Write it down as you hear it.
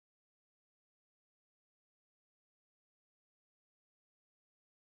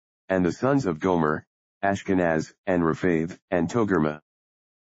And the sons of Gomer, Ashkenaz, and Rephath, and Togarmah.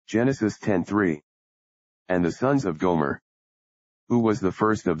 Genesis 10:3. And the sons of Gomer. Who was the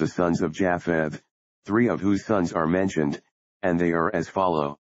first of the sons of Japheth, 3 of whose sons are mentioned, and they are as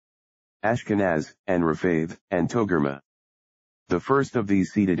follow. Ashkenaz, and Rephath, and Togarmah. The first of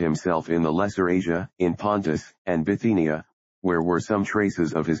these seated himself in the Lesser Asia, in Pontus, and Bithynia, where were some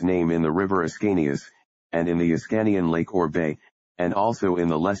traces of his name in the river Ascanius, and in the Ascanian lake or bay, and also in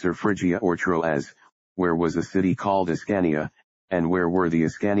the Lesser Phrygia or Troas, where was a city called Ascania, and where were the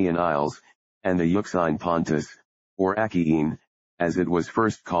Ascanian Isles, and the Euxine Pontus, or Achaean, as it was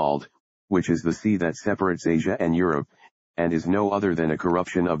first called, which is the sea that separates Asia and Europe, and is no other than a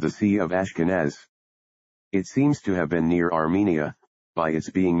corruption of the Sea of Ashkenaz. It seems to have been near Armenia, by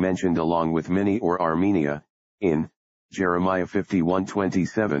its being mentioned along with Mini or Armenia, in Jeremiah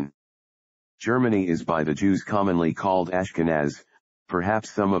 51:27. Germany is by the Jews commonly called Ashkenaz. Perhaps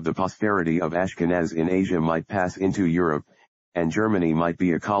some of the posterity of Ashkenaz in Asia might pass into Europe, and Germany might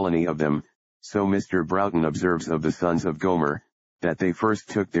be a colony of them. So Mr. Broughton observes of the sons of Gomer, that they first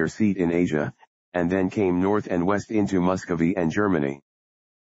took their seat in Asia, and then came north and west into Muscovy and Germany.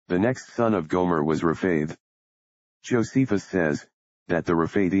 The next son of Gomer was Rephath. Josephus says, that the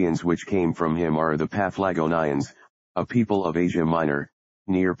Rephathians which came from him are the Paphlagonians, a people of Asia Minor,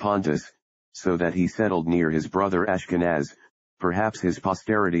 near Pontus, so that he settled near his brother Ashkenaz. Perhaps his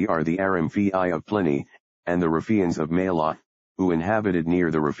posterity are the Aramphei of Pliny, and the Rephians of Malah, who inhabited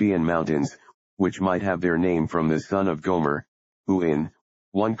near the Rephian mountains, which might have their name from the son of Gomer, who in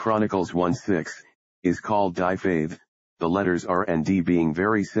 1 Chronicles 1:6, is called Diphath, the letters R and D being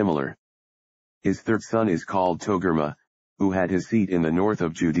very similar. His third son is called Togarmah, who had his seat in the north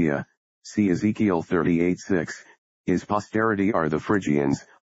of Judea, see Ezekiel 38:6, his posterity are the Phrygians,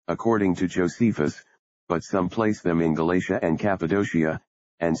 according to Josephus, but some place them in Galatia and Cappadocia,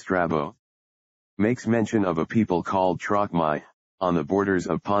 and Strabo makes mention of a people called Trogmai, on the borders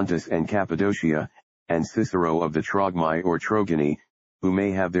of Pontus and Cappadocia, and Cicero of the Trogmai or Trogani, who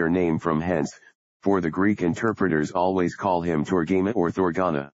may have their name from hence, for the Greek interpreters always call him Torgama or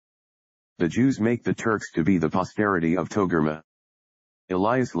Thorgana. The Jews make the Turks to be the posterity of Togarmah.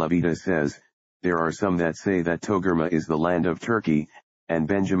 Elias Levita says, there are some that say that Togarmah is the land of Turkey, and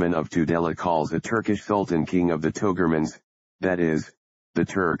Benjamin of Tudela calls a Turkish sultan king of the Togarmans, that is, the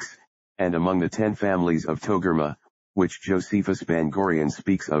Turks, and among the 10 families of Togarmah, which Josephus Ben Gurion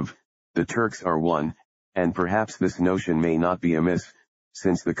speaks of, the Turks are one, and perhaps this notion may not be amiss,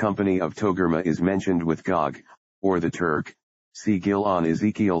 since the company of Togarmah is mentioned with Gog, or the Turk, see Gill on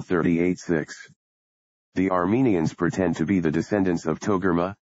Ezekiel 38:6. The Armenians pretend to be the descendants of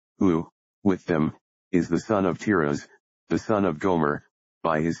Togarmah, who, with them, is the son of Tiras, the son of Gomer,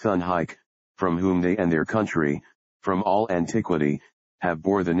 by his son Hike, from whom they and their country, from all antiquity, have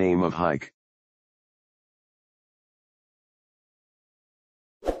bore the name of Hike.